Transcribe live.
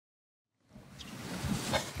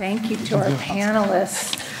Thank you to our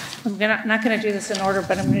panelists. I'm not going to do this in order,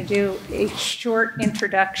 but I'm going to do a short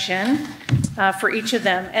introduction for each of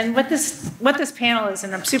them. And what this panel is,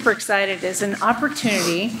 and I'm super excited, is an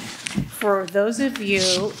opportunity for those of you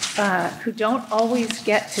who don't always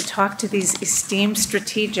get to talk to these esteemed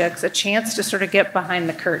strategics, a chance to sort of get behind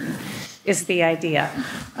the curtain is the idea.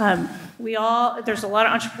 There's a lot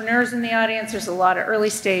of entrepreneurs in the audience. There's a lot of early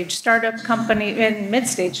stage startup companies and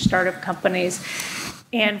mid-stage startup companies.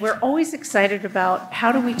 And we're always excited about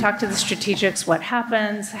how do we talk to the strategics, what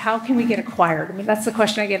happens, how can we get acquired? I mean, that's the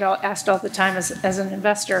question I get asked all the time as an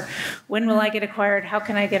investor. When will I get acquired? How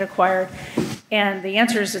can I get acquired? And the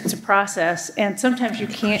answer is it's a process, and sometimes you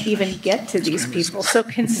can't even get to these people. So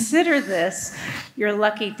consider this your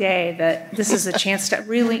lucky day that this is a chance to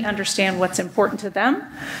really understand what's important to them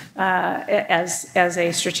as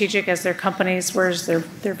a strategic, as their companies, where's their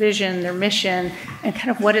vision, their mission, and kind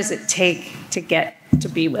of what does it take to get to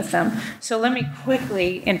be with them. So let me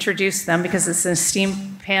quickly introduce them because it's an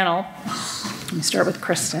esteemed panel. Let me start with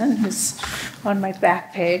Kristen, who's on my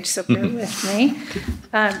back page, so bear with me.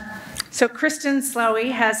 So Kristen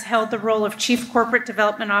Slowey has held the role of Chief Corporate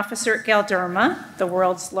Development Officer at Galderma, the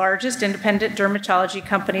world's largest independent dermatology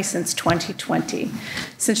company since 2020.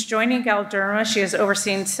 Since joining Galderma, she has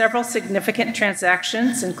overseen several significant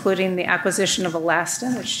transactions, including the acquisition of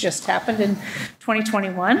Alastin, which just happened in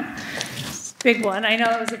 2021. Big one. I know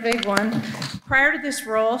it was a big one. Prior to this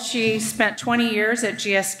role, she spent 20 years at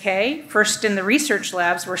GSK, first in the research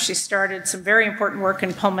labs where she started some very important work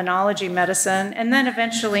in pulmonology medicine, and then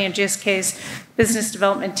eventually in GSK's business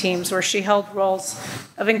development teams where she held roles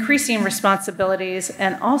of increasing responsibilities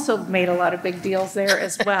and also made a lot of big deals there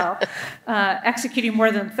as well, executing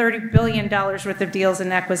more than $30 billion worth of deals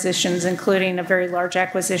and acquisitions, including a very large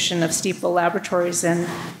acquisition of Steeple Laboratories in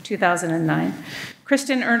 2009.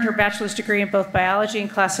 Kristen earned her bachelor's degree in both biology and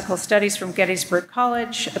classical studies from Gettysburg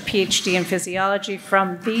College, a PhD in physiology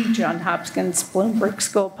from the Johns Hopkins Bloomberg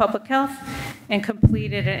School of Public Health, and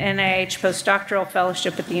completed an NIH postdoctoral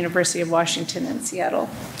fellowship at the University of Washington in Seattle.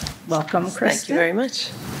 Welcome, Kristen. Thank you very much.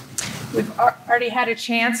 We've already had a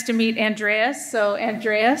chance to meet Andreas, so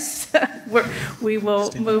Andreas, we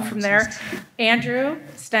will move from there. Andrew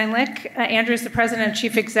Steinlich. Andrew is the President and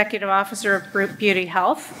Chief Executive Officer of Group Beauty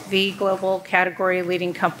Health, the global category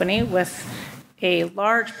leading company with a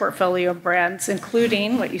large portfolio of brands,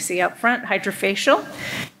 including what you see up front, Hydrofacial.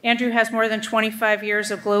 Andrew has more than 25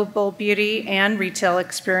 years of global beauty and retail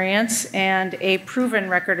experience and a proven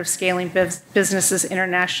record of scaling businesses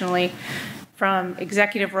internationally, from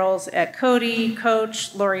executive roles at Coty,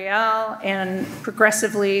 Coach, L'Oreal, and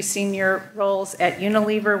progressively senior roles at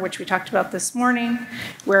Unilever, which we talked about this morning,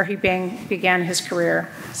 where he began his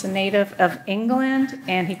career. He's a native of England,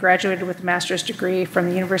 and he graduated with a master's degree from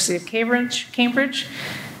the University of Cambridge,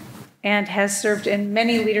 and has served in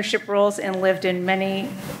many leadership roles and lived in many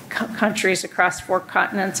countries across 4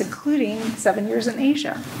 continents, including 7 years in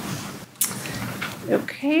Asia.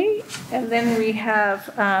 Okay, and then we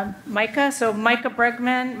have Micah. So Micah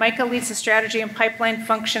Bregman. Micah leads the strategy and pipeline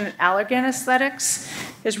function at Allergan Aesthetics.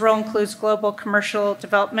 His role includes global commercial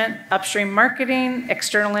development, upstream marketing,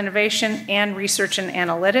 external innovation, and research and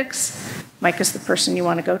analytics. Micah's the person you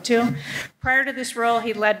want to go to. Prior to this role,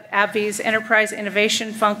 he led AbbVie's enterprise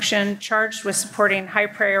innovation function, charged with supporting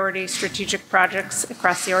high-priority strategic projects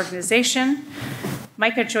across the organization.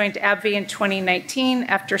 Micah joined AbbVie in 2019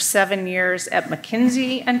 after 7 years at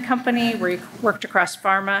McKinsey & Company, where he worked across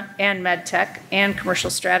pharma and medtech and commercial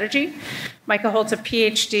strategy. Micah holds a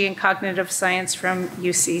PhD in cognitive science from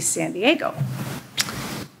UC San Diego.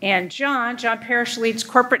 And John Parrish leads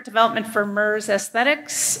corporate development for Merz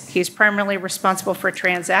Aesthetics. He's primarily responsible for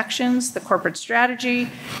transactions, the corporate strategy,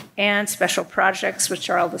 and special projects, which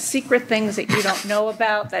are all the secret things that you don't know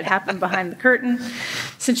about that happen behind the curtain.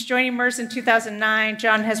 Since joining Merz in 2009,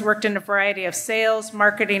 John has worked in a variety of sales,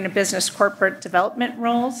 marketing, and business corporate development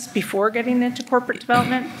roles before getting into corporate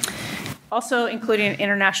development, also including an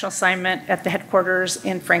international assignment at the headquarters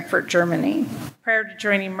in Frankfurt, Germany. Prior to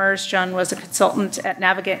joining Merz, John was a consultant at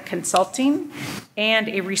Navigant Consulting and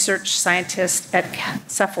a research scientist at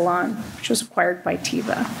Cephalon, which was acquired by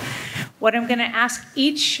Teva. What I'm going to ask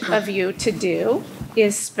each of you to do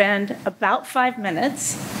is spend about 5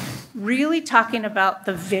 minutes really talking about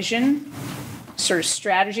the vision, sort of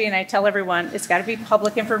strategy, and I tell everyone it's got to be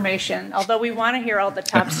public information. Although we want to hear all the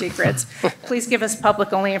top secrets, please give us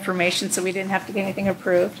public-only information so we didn't have to get anything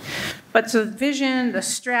approved. But so the vision, the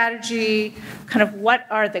strategy, kind of what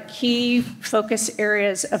are the key focus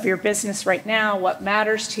areas of your business right now, what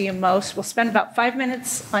matters to you most. We'll spend about 5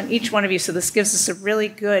 minutes on each one of you, so this gives us a really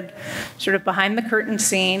good sort of behind-the-curtain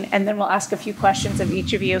scene, and then we'll ask a few questions of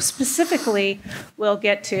each of you. Specifically, we'll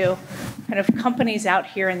get to kind of companies out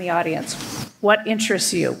here in the audience. What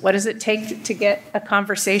interests you? What does it take to get a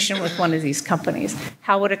conversation with one of these companies?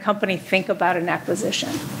 How would a company think about an acquisition?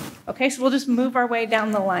 Okay, so we'll just move our way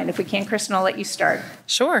down the line. If we can, Kristen, I'll let you start.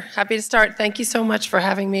 Sure, happy to start. Thank you so much for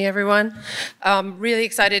having me, everyone. Really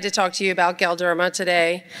excited to talk to you about Galderma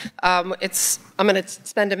today. I'm going to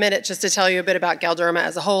spend a minute just to tell you a bit about Galderma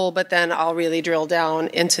as a whole, but then I'll really drill down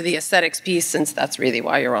into the aesthetics piece, since that's really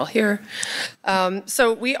why you're all here.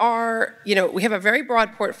 So we have a very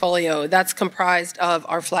broad portfolio that's comprised of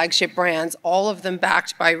our flagship brands, all of them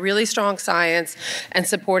backed by really strong science and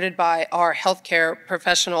supported by our healthcare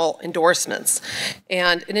professional endorsements.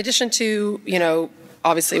 And in addition to,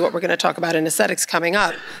 obviously what we're going to talk about in aesthetics coming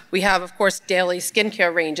up, we have, of course, daily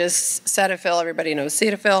skincare ranges. Cetaphil, everybody knows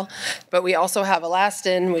Cetaphil, but we also have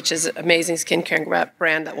Alastin, which is an amazing skincare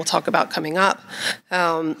brand that we'll talk about coming up.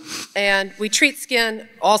 And we treat skin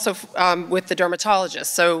also with the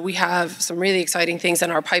dermatologist. So we have some really exciting things in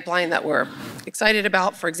our pipeline that we're excited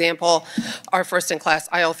about. For example, our first-in-class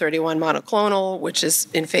IL-31 monoclonal, which is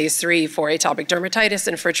in phase 3 for atopic dermatitis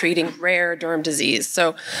and for treating rare derm disease.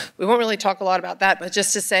 So we won't really talk a lot about that, but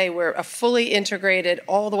just to say we're a fully integrated,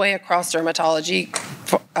 all the way across dermatology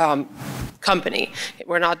company.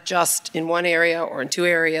 We're not just in one area or in two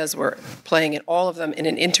areas. We're playing in all of them in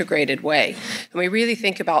an integrated way. And we really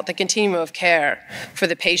think about the continuum of care for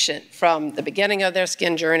the patient from the beginning of their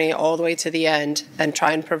skin journey all the way to the end, and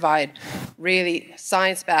try and provide really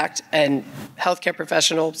science-backed and healthcare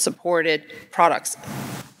professional supported products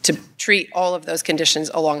to treat all of those conditions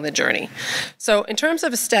along the journey. So in terms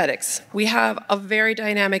of aesthetics, we have a very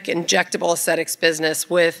dynamic injectable aesthetics business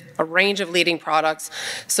with a range of leading products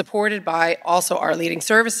supported by also our leading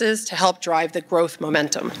services to help drive the growth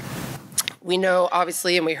momentum. We know,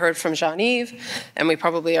 obviously, and we heard from Jean-Yves, and we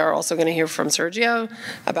probably are also going to hear from Sergio,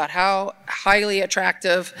 about how highly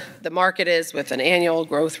attractive the market is with an annual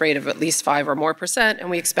growth rate of at least 5% or more, and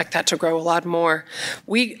we expect that to grow a lot more.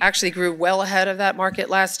 We actually grew well ahead of that market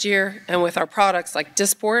last year, and with our products like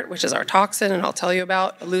Dysport, which is our toxin, and I'll tell you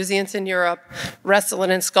about, Illusience in Europe, Restylane,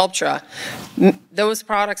 and Sculptra, those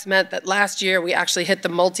products meant that last year we actually hit the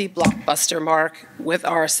multi-blockbuster mark with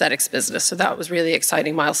our aesthetics business. So that was really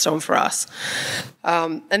exciting milestone for us.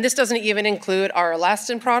 And this doesn't even include our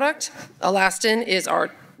Alastin product. Alastin is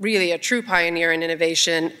really a true pioneer in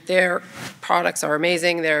innovation. Their products are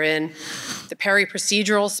amazing. They're in the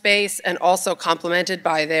peri-procedural space and also complemented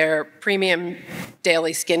by their premium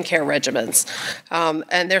daily skincare regimens.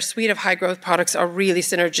 And their suite of high-growth products are really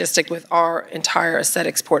synergistic with our entire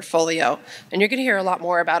aesthetics portfolio. And you're going to hear a lot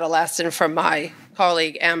more about Alastin from my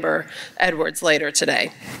colleague Amber Edwards later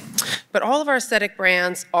today. But all of our aesthetic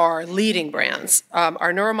brands are leading brands.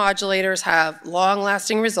 Our neuromodulators have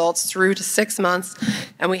long-lasting results through to 6 months,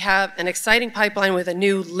 and we have an exciting pipeline with a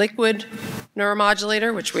new liquid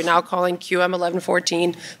neuromodulator, which we're now calling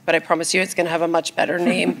QM1114, but I promise you it's going to have a much better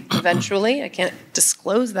name eventually. I can't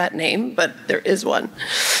disclose that name, but there is one.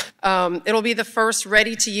 It'll be the first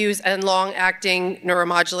ready-to-use and long-acting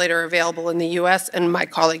neuromodulator available in the US, and my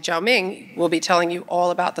colleague Zhao Ming will be telling you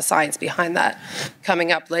all about the science behind that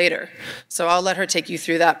coming up later. So I'll let her take you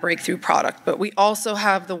through that breakthrough product. But we also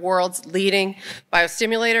have the world's leading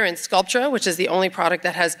biostimulator in Sculptra, which is the only product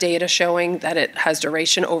that has data showing that it has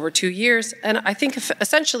duration over 2 years. And I think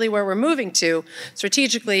essentially where we're moving to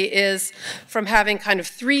strategically is from having kind of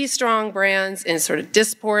 3 strong brands in sort of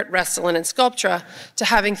Dysport, Restylane, and Sculptra to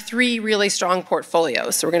having 3 really strong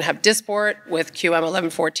portfolios. So we're going to have Dysport with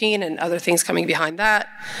QM1114 and other things coming behind that.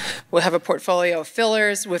 We'll have a portfolio of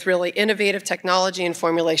fillers with really innovative technology and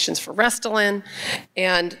formulations for Restylane,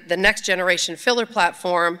 and the next generation filler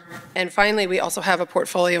platform. And finally, we also have a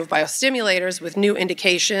portfolio of biostimulators with new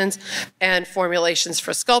indications and formulations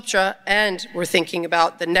for Sculptra, and we're thinking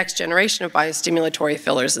about the next generation of biostimulatory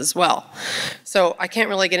fillers as well. So I can't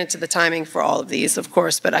really get into the timing for all of these, of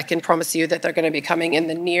course, but I can promise you that they're going to be coming in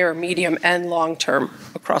the near, medium, and long term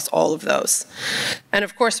across all of those. And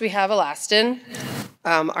of course, we have Alastin.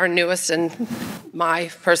 our newest and my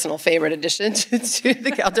personal favorite addition to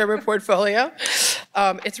the Galderma portfolio.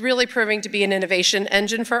 It's really proving to be an innovation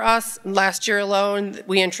engine for us. Last year alone,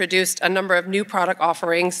 we introduced a number of new product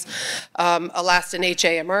offerings, Elastin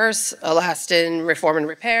HA Immerse, Elastin Reform and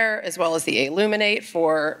Repair, as well as the Illuminate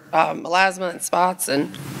for melasma and spots,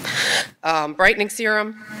 and brightening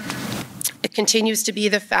serum. It continues to be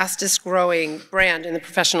the fastest growing brand in the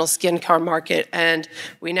professional skincare market, and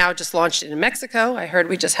we now just launched it in Mexico. I heard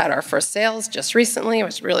we just had our first sales just recently, I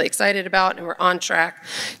was really excited about, and we're on track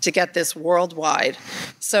to get this worldwide.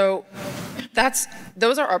 So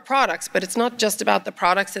those are our products, but it's not just about the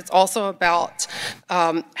products, it's also about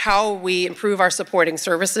how we improve our supporting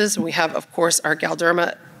services. We have, of course, our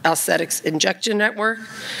Galderma Aesthetics Injection Network,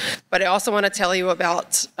 but I also want to tell you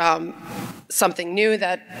about something new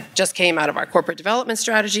that just came out of our corporate development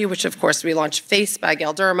strategy, which of course we launched Face by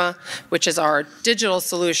Galderma, which is our digital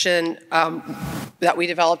solution that we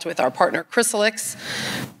developed with our partner Chrysalix.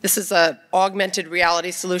 This is an augmented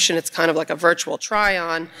reality solution. It's kind of like a virtual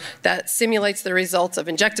try-on that simulates the results of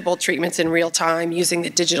injectable treatments in real time using the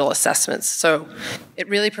digital assessments. So it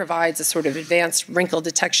really provides a sort of advanced wrinkle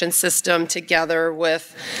detection system together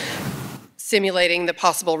with simulating the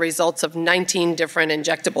possible results of 19 different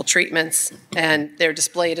injectable treatments, and they're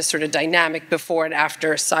displayed as sort of dynamic before and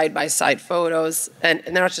after side-by-side photos, and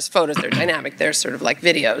they're not just photos, they're dynamic, they're sort of like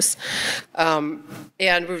videos.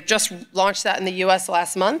 And we've just launched that in the US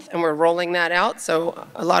last month, and we're rolling that out, so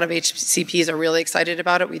a lot of HCPs are really excited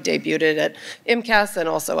about it. We debuted it at IMCAS and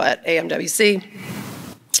also at AMWC.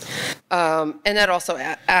 And that also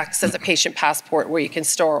acts as a patient passport where you can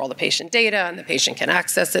store all the patient data and the patient can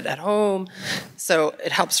access it at home. So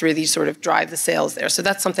it helps really sort of drive the sales there. So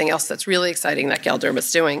that's something else that's really exciting that Galderma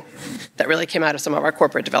is doing that really came out of some of our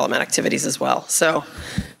corporate development activities as well. So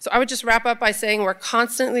I would just wrap up by saying we're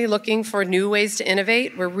constantly looking for new ways to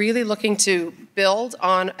innovate. We're really looking to build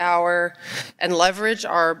on and leverage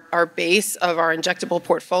our base of our injectable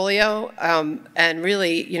portfolio. And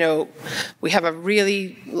really, we have a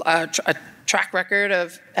really a track record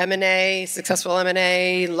of M&A, successful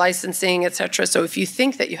M&A, licensing, et cetera. So if you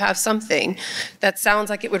think that you have something that sounds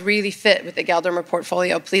like it would really fit with the Galderma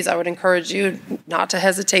portfolio, please, I would encourage you not to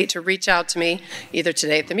hesitate to reach out to me either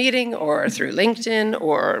today at the meeting or through LinkedIn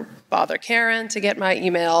or bother Karen to get my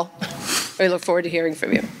email. I look forward to hearing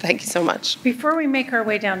from you. Thank you so much. Before we make our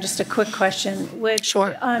way down, just a quick question.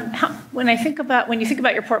 Sure. When you think about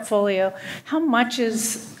your portfolio, how much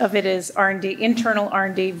of it is R&D, internal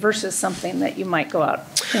R&D, versus something that you might go out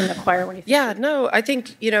and acquire when you think? Yeah, no, I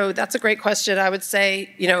think, that's a great question. I would say,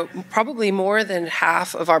 probably more than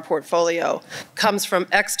half of our portfolio comes from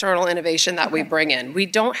external innovation that we bring in. We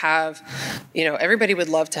don't have, everybody would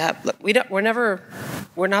love to have,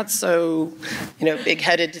 we're not so,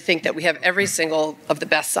 big-headed to think that we have every single of the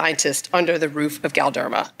best scientists under the roof of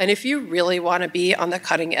Galderma. And if you really want to be on the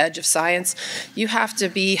cutting edge of science, you have to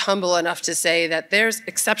be humble enough to say that there's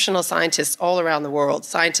exceptional scientists all around the world,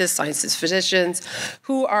 scientists, physicians,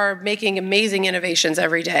 who are making amazing innovations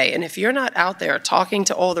every day. And if you're not out there talking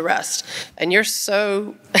to all the rest, and you're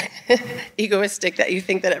so egoistic that you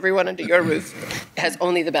think that everyone under your roof has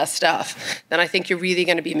only the best stuff, then I think you're really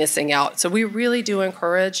going to be missing out. So we really do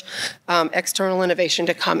encourage external innovation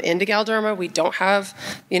to come into Galderma. We don't have,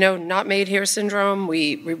 not made here syndrome.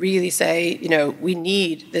 We really say, we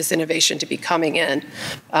need this innovation to be coming in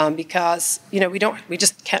because, we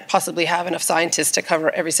just can't possibly have enough scientists to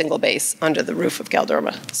cover every single base under the roof of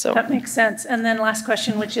Galderma. So that makes sense. And then last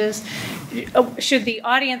question, which is, should the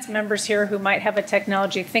audience members here who might have a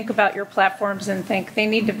technology think about your platforms and think they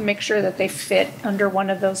need to make sure that they fit under one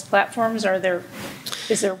of those platforms?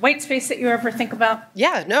 Is there white space that you ever think about?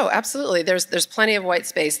 Yeah, no, absolutely. There's plenty of white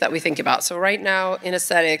space that we think about. So right now in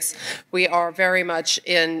aesthetics, we are very much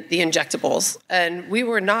in the injectables, and we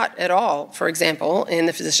were not at all, for example, in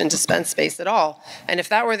the physician dispense space at all. And if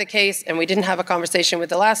that were the case, and we didn't have a conversation with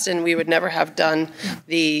Elastin, we would never have done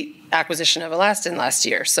the acquisition of Elastin last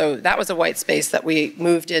year. So that was a white space that we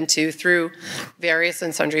moved into through various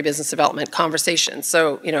and sundry business development conversations.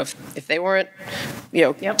 So, if they weren't,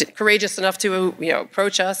 courageous enough to,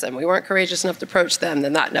 approach us, and we weren't courageous enough to approach them,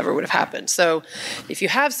 then that never would have happened. So if you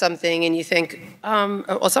have something and you think, well,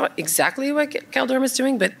 it's not exactly what Galderma is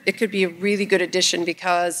doing, but it could be a really good addition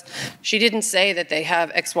because she didn't say that they have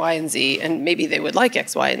X, Y, and Z, and maybe they would like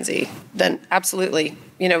X, Y, and Z, then absolutely,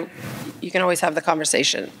 you can always have the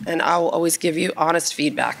conversation, and I will always give you honest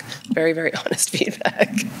feedback, very, very honest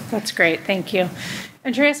feedback. That's great, thank you.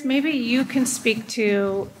 Andreas, maybe you can speak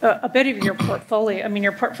to a bit of your portfolio. I mean,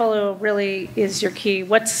 your portfolio really is your key.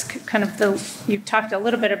 What's kind of you've talked a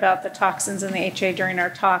little bit about the toxins and the HA during our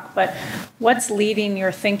talk, but what's leading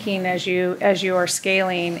your thinking as you are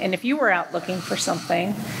scaling? And if you were out looking for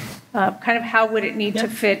something, kind of how would it need to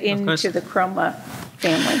fit into the Chroma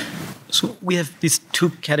family? So we have these two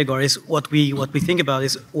categories. What we think about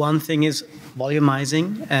is, one thing is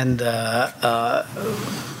volumizing and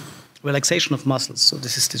relaxation of muscles. So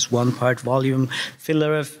this is this one part, volume,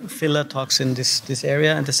 filler toxin, this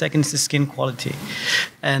area. And the second is the skin quality.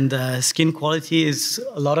 And skin quality is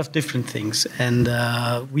a lot of different things. And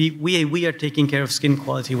we are taking care of skin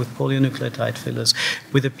quality with polynucleotide fillers,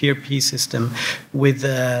 with a PRP system, with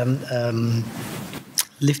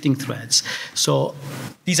lifting threads. So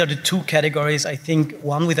these are the two categories. I think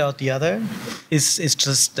one without the other is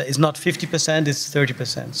not 50%, it's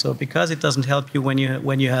 30%. So because it doesn't help you when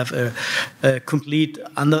you have a complete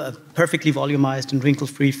perfectly volumized and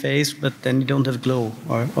wrinkle-free face, but then you don't have glow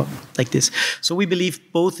or like this. So we believe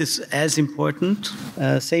both is as important,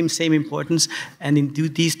 same importance. And in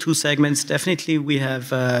these two segments, definitely we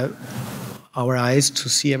have our eyes to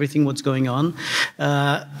see everything what's going on.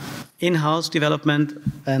 In-house development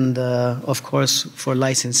and, of course, for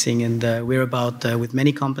licensing. And we're about, with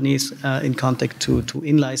many companies, in contact to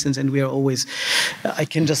in-license. And we are always, I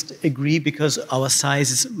can just agree, because our size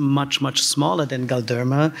is much, much smaller than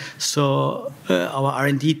Galderma. So our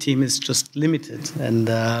R&D team is just limited.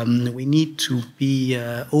 And we need to be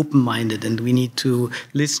open-minded. And we need to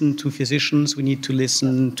listen to physicians. We need to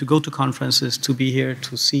listen, to go to conferences, to be here,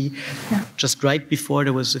 to see. Yeah. Just right before,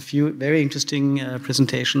 there was a few very interesting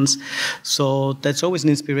presentations. So that's always an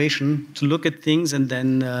inspiration to look at things, and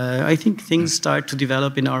then I think things start to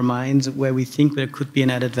develop in our minds where we think there could be an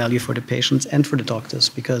added value for the patients and for the doctors,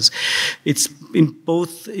 because it's in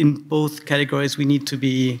both categories we need to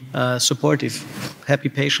be supportive, happy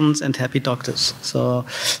patients and happy doctors. So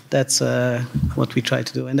that's what we try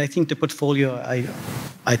to do, and I think the portfolio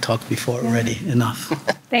I talked before already enough.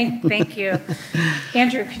 Thank you.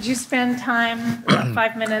 Andrew, could you spend time,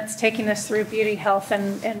 5 minutes, taking us through Beauty Health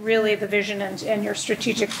and really the vision and your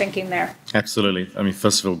strategic thinking there? Absolutely. I mean,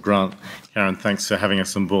 first of all, Grant, Karen, thanks for having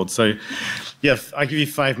us on board. So, yeah, I'll give you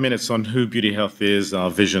 5 minutes on who Beauty Health is, our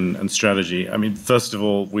vision and strategy. I mean, first of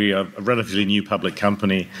all, we are a relatively new public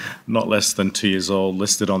company, not less than 2 years old,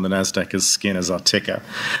 listed on the NASDAQ as SKIN as our ticker.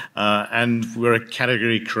 And we're a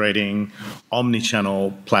category-creating,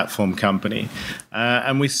 omni-channel platform company.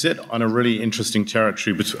 And we sit on a really interesting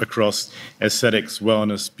territory across aesthetics,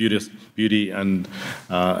 wellness, beauty, and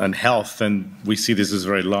health. And we see this as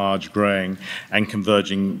very large, growing, and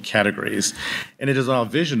converging categories. And it is our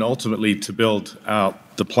vision, ultimately, to build out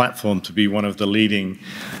the platform to be one of the leading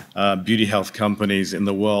beauty health companies in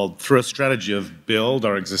the world through a strategy of build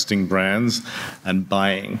our existing brands and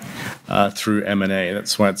buying through M&A.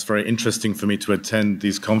 That's why it's very interesting for me to attend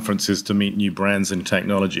these conferences to meet new brands and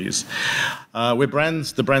technologies.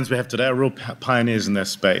 The brands we have today are real pioneers in their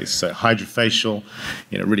space. So Hydrofacial,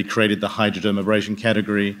 really created the hydrodermabrasion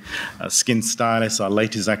category. Skin Stylus, our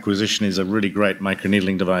latest acquisition, is a really great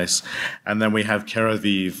microneedling device. And then we have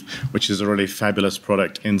Keravive, which is a really fabulous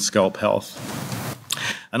product in scalp health.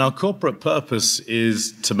 And our corporate purpose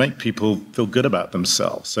is to make people feel good about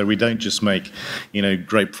themselves. So we don't just make,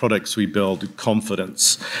 great products, we build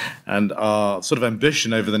confidence. And our sort of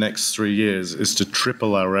ambition over the next 3 years is to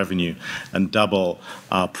triple our revenue and double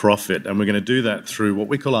our profit. And we're going to do that through what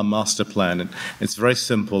we call our master plan. And it's very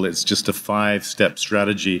simple. It's just a 5-step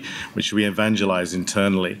strategy which we evangelize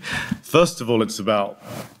internally. First of all, it's about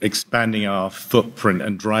expanding our footprint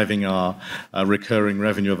and driving our recurring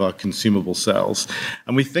revenue of our consumable sales.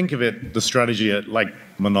 And we think of it, the strategy, like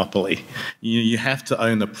monopoly. You have to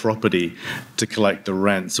own the property to collect the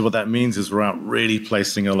rent. So what that means is we're out really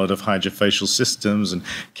placing a lot of hydrofacial systems and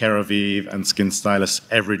Keravive and Skin Stylus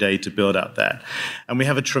every day to build out that. And we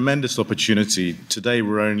have a tremendous opportunity. Today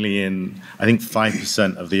we're only in, I think,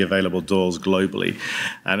 5% of the available doors globally.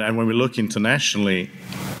 And when we look internationally,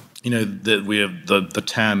 we have the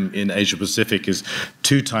TAM in Asia Pacific is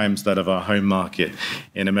 2 times that of our home market.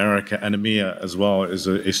 In America and EMEA as well is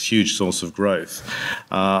a huge source of growth.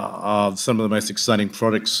 Some of the most exciting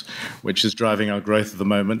products which is driving our growth at the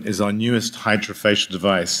moment is our newest hydrofacial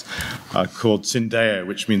device called Syndeo,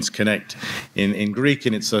 which means connect in Greek,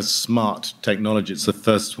 and it's a smart technology. It's the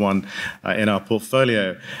first one in our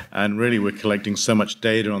portfolio, and really we're collecting so much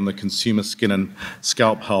data on the consumer skin and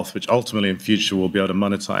scalp health, which ultimately in future we'll be able to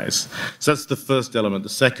monetize. So that's the first element. The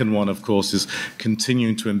second one, of course, is continue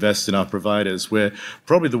continuing to invest in our providers. We're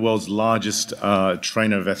probably the world's largest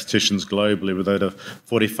trainer of estheticians globally, with over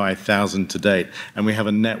 45,000 to date. And we have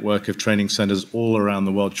a network of training centers all around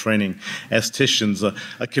the world training estheticians,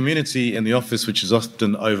 a community in the office which is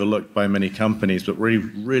often overlooked by many companies, but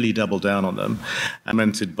really double down on them,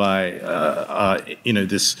 augmented by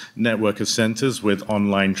this network of centers with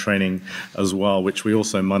online training as well, which we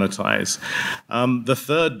also monetize. The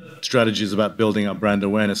third strategy is about building up brand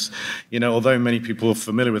awareness. Although many people are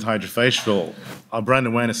familiar with HydraFacial, our brand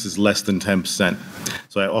awareness is less than 10%.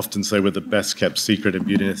 So I often say we're the best kept secret in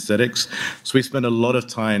beauty and aesthetics. So we spend a lot of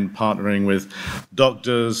time partnering with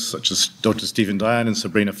doctors such as Dr. Stephen Diane and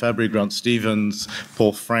Sabrina Fabry, Grant Stevens,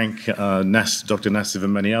 Paul Frank, Dr. Nassif,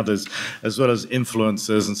 and many others, as well as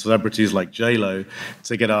influencers and celebrities like J-Lo,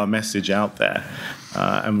 to get our message out there.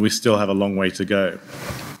 And we still have a long way to go.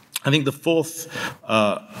 I think the fourth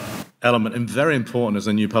element, and very important as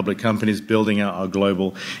a new public company, is building out our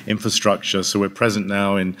global infrastructure. So we're present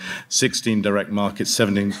now in 16 direct markets,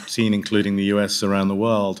 17 including the US, around the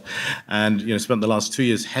world, and spent the last 2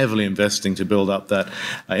 years heavily investing to build up that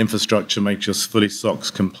infrastructure, make us fully SOX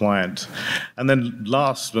compliant. And then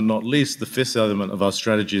last but not least, the fifth element of our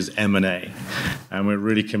strategy is M&A, and we're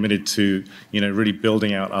really committed to really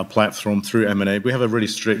building out our platform through M&A. We have a really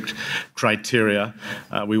strict criteria.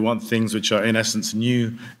 We want things which are in essence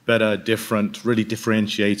new, better, different, really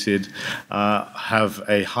differentiated, have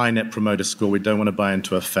a high net promoter score. We don't want to buy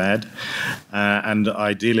into a fad, and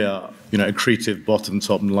ideally accretive bottom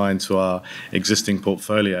top line to our existing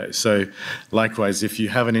portfolio. So likewise, if you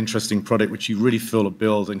have an interesting product which you really feel will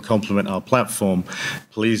build and complement our platform,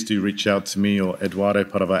 please do reach out to me or Eduardo,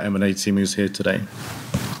 part of our M&A team, who's here today.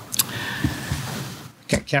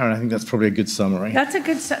 Karen, I think that's probably a good summary. That's a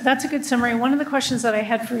good summary. One of the questions that I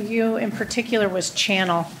had for you in particular was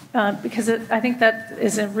channel, because I think that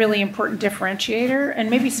is a really important differentiator, and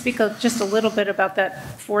maybe speak just a little bit about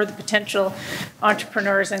that for the potential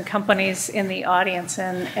entrepreneurs and companies in the audience,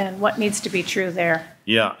 and what needs to be true there.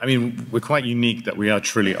 Yeah, I mean, we're quite unique that we are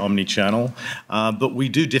truly omni-channel, but we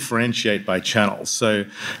do differentiate by channels. So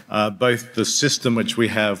both the system which we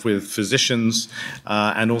have with physicians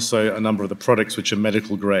and also a number of the products which are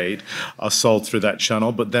medical grade are sold through that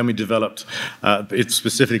channel. But then we developed, it's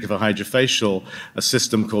specific for HydraFacial, a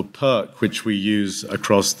system called Perk, which we use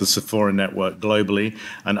across the Sephora network globally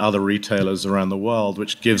and other retailers around the world,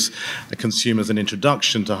 which gives the consumers an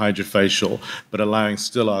introduction to HydraFacial, but allowing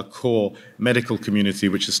still our core medical community,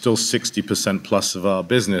 which is still 60% plus of our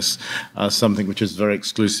business, something which is very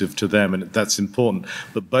exclusive to them, and that's important.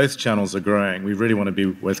 But both channels are growing. We really want to be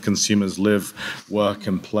where consumers live, work,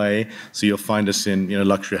 and play. So you'll find us in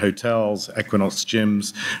luxury hotels, Equinox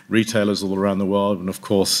gyms, retailers all around the world, and of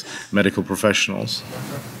course, medical professionals.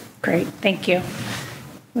 Great, thank you.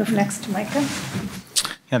 Move next to Micah.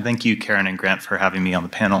 Yeah, thank you, Karen and Grant, for having me on the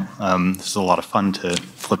panel. This is a lot of fun to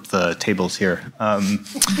flip the tables here.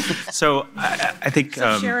 So I think...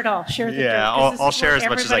 So share it all. Share the Yeah, I'll share as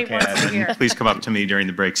much as I can. And please come up to me during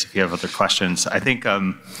the breaks if you have other questions. I think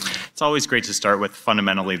it's always great to start with,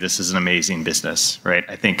 fundamentally, this is an amazing business, right?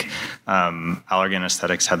 I think Allergan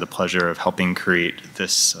Aesthetics had the pleasure of helping create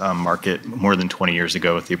this market more than 20 years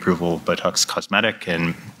ago with the approval of Botox Cosmetic,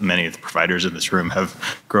 and many of the providers in this room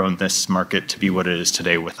have grown this market to be what it is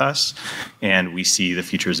today with us, and we see the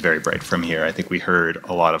future is very bright from here. I think we heard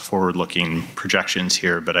a lot of forward-looking projections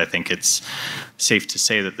here, but I think it's safe to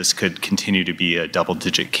say that this could continue to be a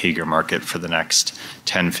double-digit CAGR market for the next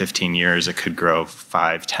 10, 15 years. It could grow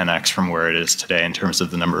 5, 10x from where it is today in terms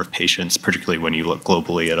of the number of patients, particularly when you look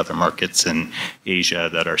globally at other markets in Asia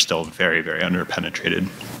that are still very, very underpenetrated.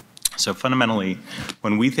 So fundamentally,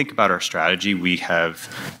 when we think about our strategy, we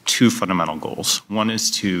have two fundamental goals. One is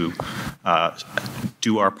to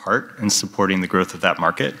do our part in supporting the growth of that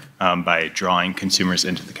market by drawing consumers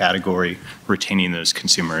into the category, retaining those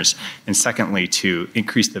consumers, and secondly, to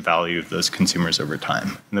increase the value of those consumers over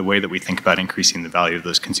time. And the way that we think about increasing the value of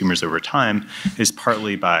those consumers over time is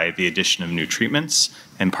partly by the addition of new treatments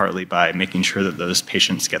and partly by making sure that those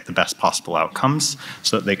patients get the best possible outcomes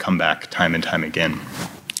so that they come back time and time again.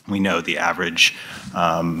 We know the average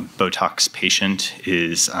Botox patient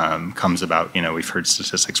comes about, we've heard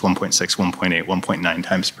statistics 1.6, 1.8, 1.9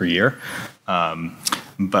 times per year.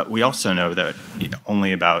 But we also know that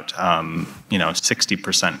only about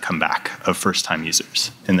 60% come back of first-time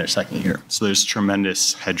users in their second year. So there's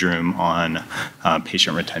tremendous headroom on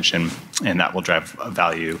patient retention, and that will drive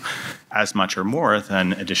value as much or more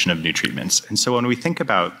than addition of new treatments. And so when we think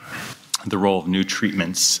about the role of new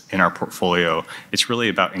treatments in our portfolio, it's really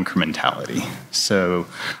about incrementality. So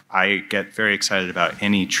I get very excited about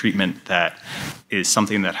any treatment that is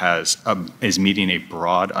something that is meeting a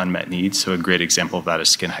broad unmet need. So a great example of that is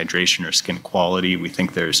skin hydration or skin quality. We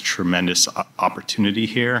think there's tremendous opportunity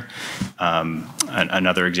here.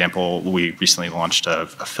 Another example, we recently launched a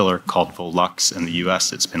filler called Volux in the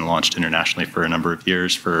US. It's been launched internationally for a number of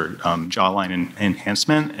years for jawline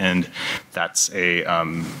enhancement, and that's a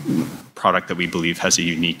product that we believe has a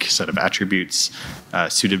unique set of attributes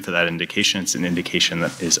suited for that indication. It's an indication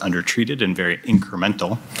that is undertreated and very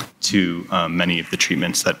incremental to many of the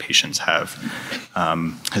treatments that patients have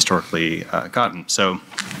historically gotten. So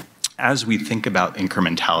as we think about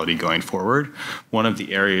incrementality going forward, one of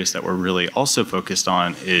the areas that we're really also focused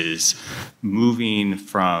on is moving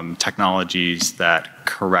from technologies that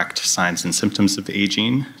correct signs and symptoms of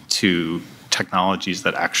aging to technologies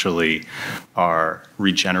that actually are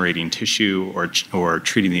regenerating tissue or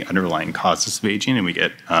treating the underlying causes of aging. And we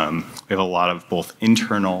have a lot of both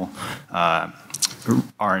internal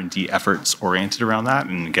R&D efforts oriented around that,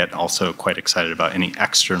 and get also quite excited about any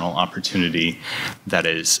external opportunity that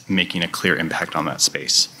is making a clear impact on that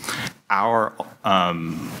space. Our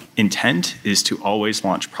intent is to always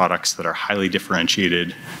launch products that are highly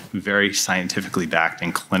differentiated, very scientifically backed,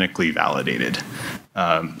 and clinically validated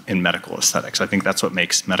in medical aesthetics. I think that's what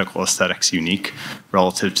makes medical aesthetics unique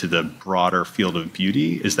relative to the broader field of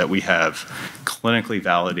beauty, is that we have clinically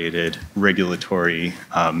validated, regulatory,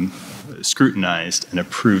 scrutinized, and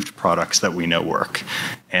approved products that we know work.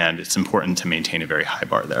 And it's important to maintain a very high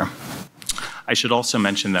bar there. I should also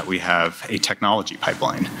mention that we have a technology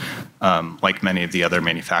pipeline. Like many of the other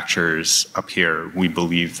manufacturers up here, we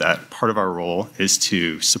believe that part of our role is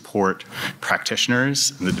to support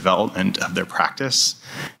practitioners in the development of their practice.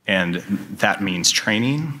 And that means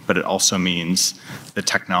training, but it also means the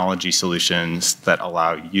technology solutions that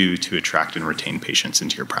allow you to attract and retain patients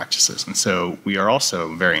into your practices. And so we are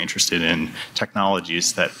also very interested in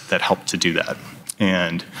technologies that help to do that.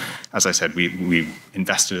 And as I said, we've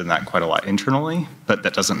invested in that quite a lot internally, but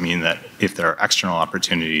that doesn't mean that if there are external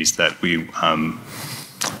opportunities that we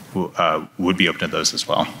would be open to those as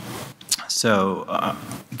well. So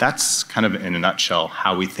that's kind of in a nutshell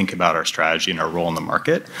how we think about our strategy and our role in the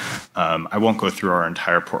market. I won't go through our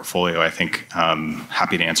entire portfolio. I think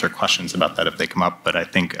happy to answer questions about that if they come up, but I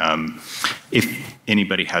think if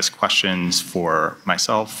anybody has questions for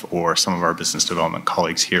myself or some of our business development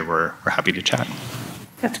colleagues here, we're happy to chat.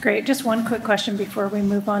 That's great. Just one quick question before we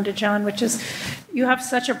move on to John, which is, you have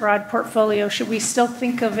such a broad portfolio. Should we still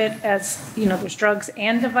think of it as, there's drugs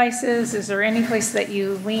and devices? Is there any place that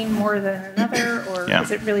you lean more than another, or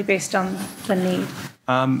is it really based on the need?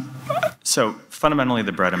 So fundamentally,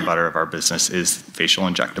 the bread and butter of our business is facial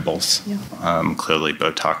injectables. Yeah. Clearly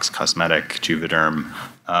Botox, cosmetic, Juvederm.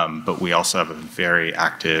 But we also have a very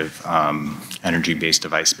active energy-based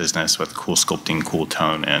device business with Cool Sculpting, Cool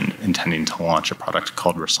Tone, and intending to launch a product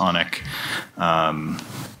called Rasonic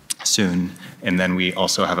soon. And then we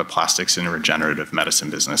also have a plastics and regenerative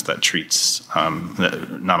medicine business that treats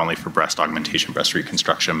not only for breast augmentation, breast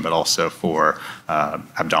reconstruction, but also for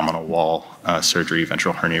abdominal wall surgery,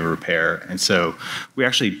 ventral hernia repair. And so we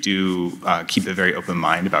actually do keep a very open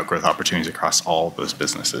mind about growth opportunities across all of those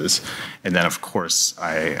businesses. And then, of course,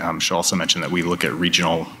 I should also mention that we look at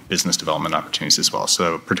regional business development opportunities as well.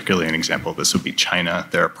 So particularly an example of this would be China.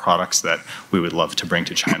 There are products that we would love to bring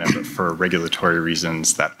to China, but for regulatory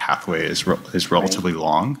reasons, that pathway is relatively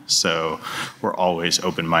long. So we're always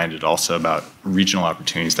open-minded also about regional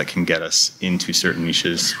opportunities that can get us into certain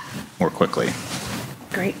niches more quickly.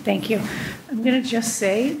 Great, thank you. I'm going to just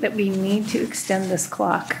say that we need to extend this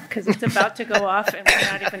clock because it's about to go off and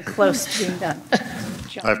we're not even close to being done.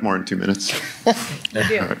 John. I have more than 2 minutes. You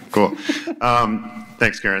do. All right, cool.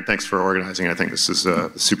 Thanks, Karen. Thanks for organizing. I think this is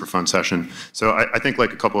a super fun session. So I think,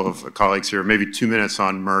 like a couple of colleagues here, maybe 2 minutes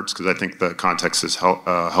on Mertz, because I think the context is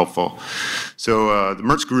helpful. So the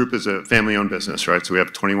Mertz Group is a family-owned business, right? So we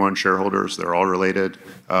have 21 shareholders. They're all related.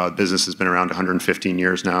 The business has been around 115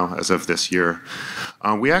 years now, as of this year.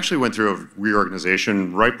 We actually went through a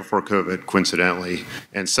reorganization right before COVID, coincidentally,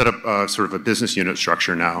 and set up sort of a business unit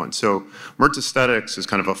structure now. And so Mertz Aesthetics is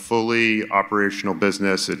kind of a fully operational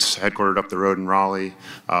business. It's headquartered up the road in Raleigh.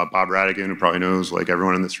 Bob Radigan, who probably knows like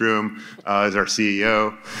everyone in this room, is our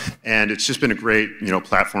CEO. And it's just been a great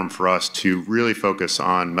platform for us to really focus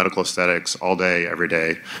on medical aesthetics all day, every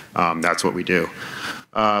day. That's what we do.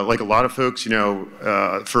 Like a lot of folks,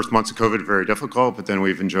 first months of COVID, very difficult, but then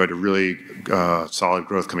we've enjoyed a really solid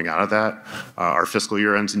growth coming out of that. Our fiscal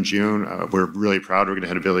year ends in June. We're really proud we're going to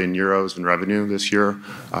hit €1 billion in revenue this year,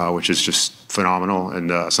 which is just phenomenal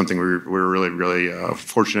and something we're really, really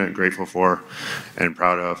fortunate and grateful for and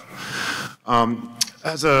proud of.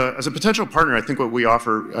 As a potential partner, I think what we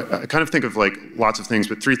offer, I kind of think of like lots of things,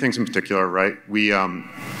 but three things in particular, right? We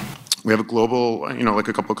have a global, like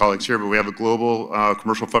a couple of colleagues here, but we have a global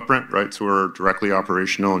commercial footprint, right? So we're directly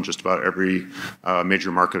operational in just about every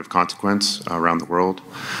major market of consequence around the world.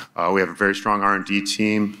 We have a very strong R&D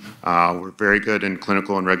team. We're very good in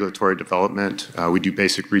clinical and regulatory development. We do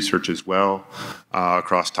basic research as well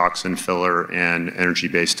across toxin, filler, and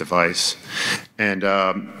energy-based device. And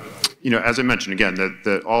as I mentioned again,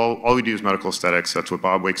 that all we do is medical aesthetics. That's what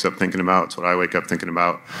Bob wakes up thinking about. It's what I wake up thinking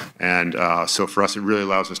about. And so for us, it really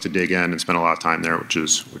allows us to dig in and spend a lot of time there, which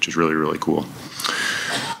is really, really cool.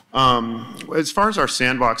 As far as our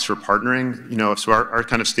sandbox for partnering, so our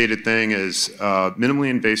kind of stated thing is minimally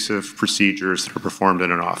invasive procedures that are performed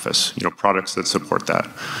in an office, products that support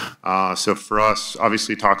that. So for us,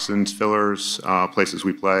 obviously toxins, fillers, places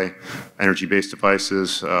we play, energy-based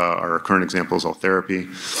devices, our current example is all therapy.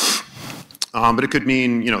 But it could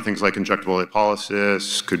mean, things like injectable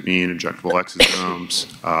lipolysis, could mean injectable exosomes,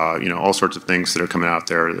 all sorts of things that are coming out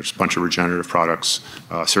there. There's a bunch of regenerative products,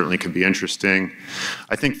 certainly could be interesting.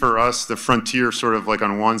 I think for us, the frontier sort of like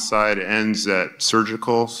on one side ends at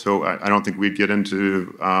surgical. So I don't think we'd get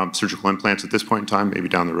into surgical implants at this point in time, maybe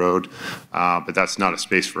down the road. But that's not a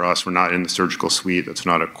space for us. We're not in the surgical suite. That's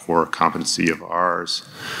not a core competency of ours.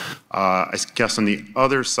 I guess on the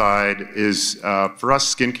other side is, for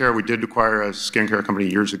us, skincare. We did acquire a skincare company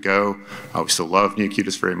years ago. We still love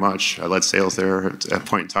Neocutis very much. I led sales there at that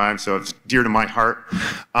point in time, so it's dear to my heart.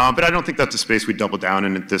 But I don't think that's a space we double down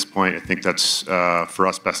in at this point. I think that's, for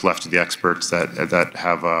us, best left to the experts that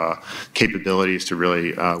have capabilities to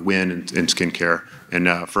really win in skincare.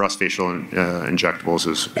 And for us, facial injectables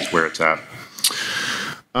is where it's at.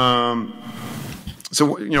 So,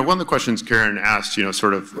 one of the questions Karen asked,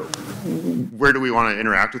 sort of where do we want to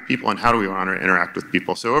interact with people and how do we want to interact with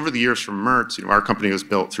people? So over the years from Mertz, our company was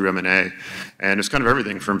built through M&A, and it's kind of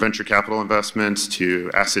everything from venture capital investments to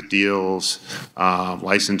asset deals,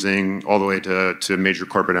 licensing, all the way to major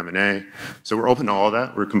corporate M&A. So we're open to all of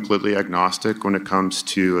that. We're completely agnostic when it comes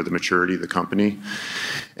to the maturity of the company.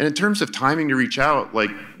 And in terms of timing to reach out, like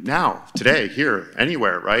now, today, here,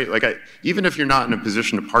 anywhere, right? Like even if you're not in a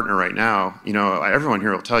position to partner right now, everyone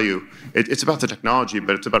here will tell you it's about the technology,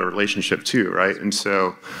 but it's about a relationship too, right? And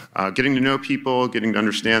so getting to know people, getting to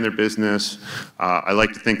understand their business, I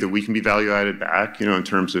like to think that we can be value added back, in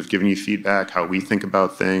terms of giving you feedback, how we think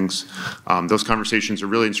about things. Those conversations are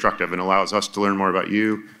really instructive and allows us to learn more about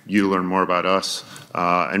you to learn more about us,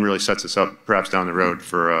 and really sets us up perhaps down the road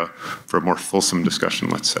for a more fulsome discussion,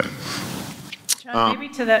 let's say. John,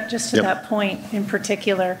 maybe to that point in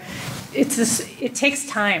particular, it takes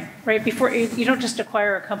time, right? Before you don't just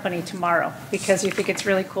acquire a company tomorrow because you think it's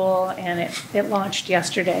really cool and it launched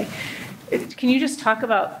yesterday. Can you just talk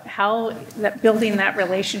about how building that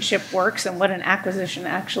relationship works and what an acquisition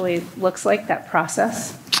actually looks like, that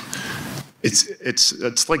process?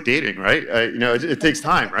 It's like dating, right? It takes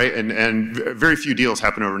time, right? And very few deals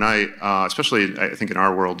happen overnight, especially I think in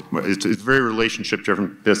our world. It's very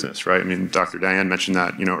relationship-driven business, right? I mean, Dr. Diane mentioned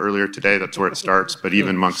that earlier today. That's where it starts. But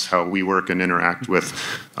even amongst how we work and interact with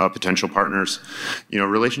potential partners,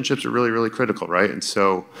 relationships are really, really critical, right? And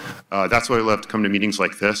so that's why I love to come to meetings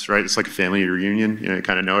like this, right? It's like a family reunion. You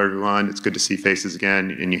kind of know everyone. It's good to see faces again,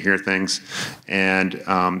 and you hear things, and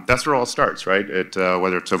that's where it all starts, right?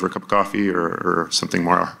 Whether it's over a cup of coffee or something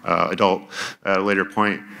more adult at a later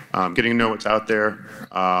point, getting to know what's out there,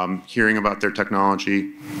 hearing about their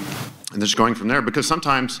technology, and just going from there. Because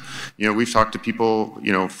sometimes, we've talked to people,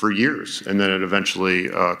 for years, and then it eventually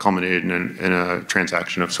culminated in a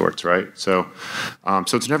transaction of sorts, right? So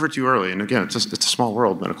it's never too early. And again, it's a small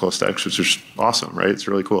world, medical aesthetics, which is awesome, right? It's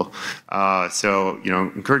really cool. So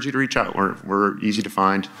encourage you to reach out. We're easy to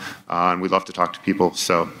find, and we love to talk to people.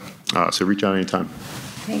 So reach out anytime.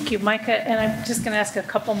 Thank you, Micah. And I'm just going to ask a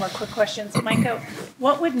couple more quick questions. Micah,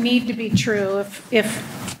 what would need to be true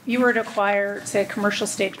if you were to acquire, say,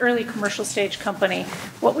 early commercial stage company?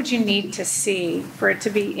 What would you need to see for it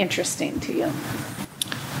to be interesting to you?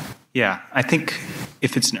 Yeah, I think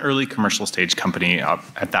if it's an early commercial stage company,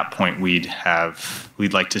 at that point we'd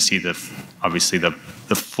like to see the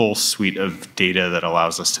full suite of data that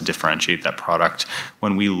allows us to differentiate that product.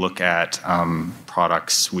 When we look at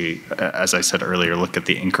products, we, as I said earlier, look at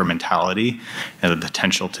the incrementality and the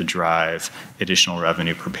potential to drive additional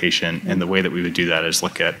revenue per patient. And the way that we would do that is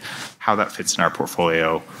look at how that fits in our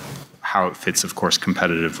portfolio, how it fits, of course,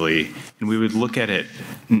 competitively. And we would look at it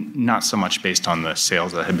not so much based on the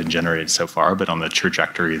sales that have been generated so far, but on the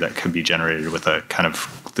trajectory that could be generated with a kind of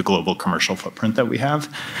the global commercial footprint that we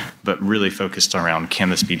have, but really focused around, can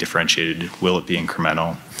this be differentiated? Will it be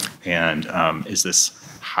incremental? And is this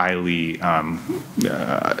highly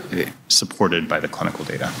supported by the clinical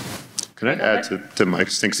data? Can I add to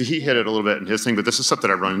Mike's thing? So he hit it a little bit in his thing, but this is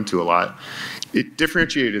something I run into a lot.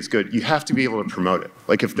 Differentiated is good. You have to be able to promote it.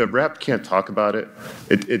 Like if the rep can't talk about it,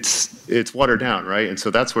 it's watered down, right? And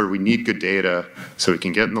so that's where we need good data so we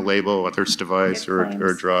can get in the label, whether it's device or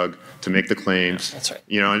a drug, to make the claims. Yeah, that's right.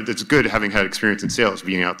 You know, and it's good having had experience in sales,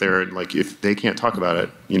 being out there, and like if they can't talk about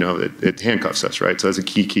it, you know, it handcuffs us, right? So that's a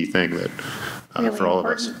key thing that really for all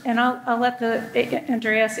important. of us. And I'll let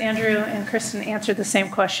Andreas, Andrew, and Kristen answer the same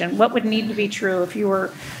question. What would need to be true if you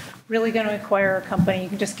were really going to acquire a company? You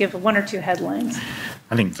can just give one or two headlines.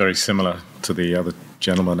 I think very similar to the other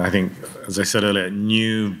gentleman. I think, as I said earlier,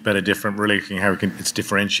 new, better, different, really looking how it's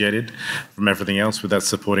differentiated from everything else with that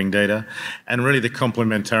supporting data, and really the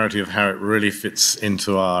complementarity of how it really fits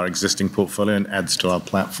into our existing portfolio and adds to our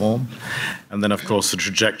platform. And then, of course, the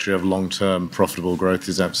trajectory of long-term profitable growth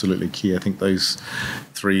is absolutely key. I think those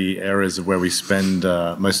three areas are where we spend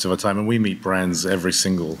most of our time, and we meet brands every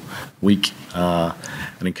single week,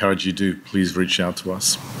 and encourage you to please reach out to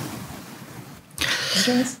us.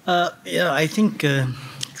 Yeah, I think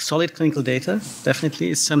solid clinical data definitely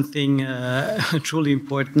is something truly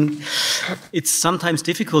important. It's sometimes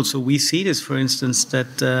difficult, so we see this, for instance,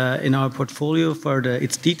 that in our portfolio for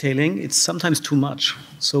its detailing, it's sometimes too much.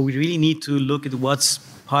 So we really need to look at what's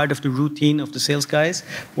part of the routine of the sales guys,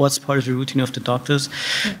 what's part of the routine of the doctors,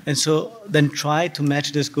 and so then try to match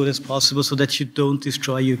it as good as possible so that you don't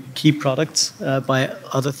destroy your key products by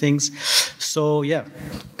other things. So yeah,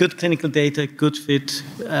 good clinical data, good fit,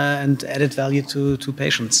 and added value to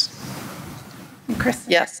patients. Kristen?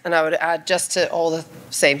 Yes, and I would add just to all the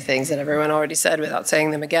same things that everyone already said without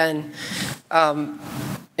saying them again.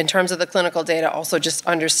 In terms of the clinical data, also just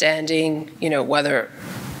understanding, whether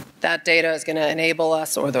that data is going to enable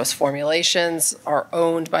us, or those formulations are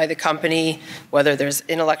owned by the company, whether there's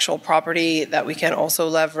intellectual property that we can also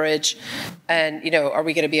leverage, and are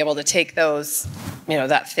we going to be able to take those,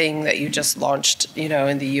 that thing that you just launched,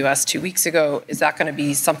 in the U.S. 2 weeks ago, is that going to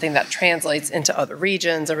be something that translates into other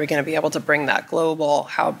regions? Are we going to be able to bring that global?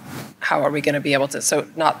 How are we going to be able to? So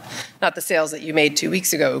not the sales that you made 2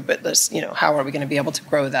 weeks ago, but this, how are we going to be able to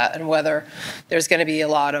grow that, and whether there's going to be a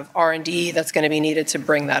lot of R&D that's going to be needed to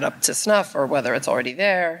bring that up to snuff, or whether it's already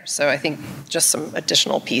there. So I think just some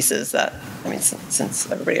additional pieces that,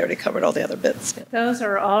 since everybody already covered all the other bits. Yeah. Those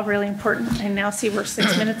are all really important. I now see we're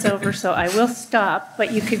 6 minutes over, so I will stop.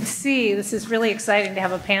 But you can see this is really exciting to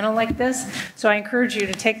have a panel like this. So I encourage you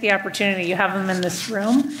to take the opportunity. You have them in this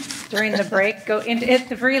room during the break. Go in, at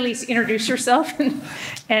the very least, introduce yourself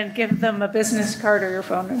and give them a business card or your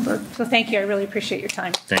phone number. So thank you. I really appreciate your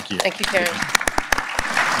time. Thank you. Thank you, Karen.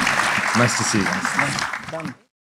 Nice to see you. Done.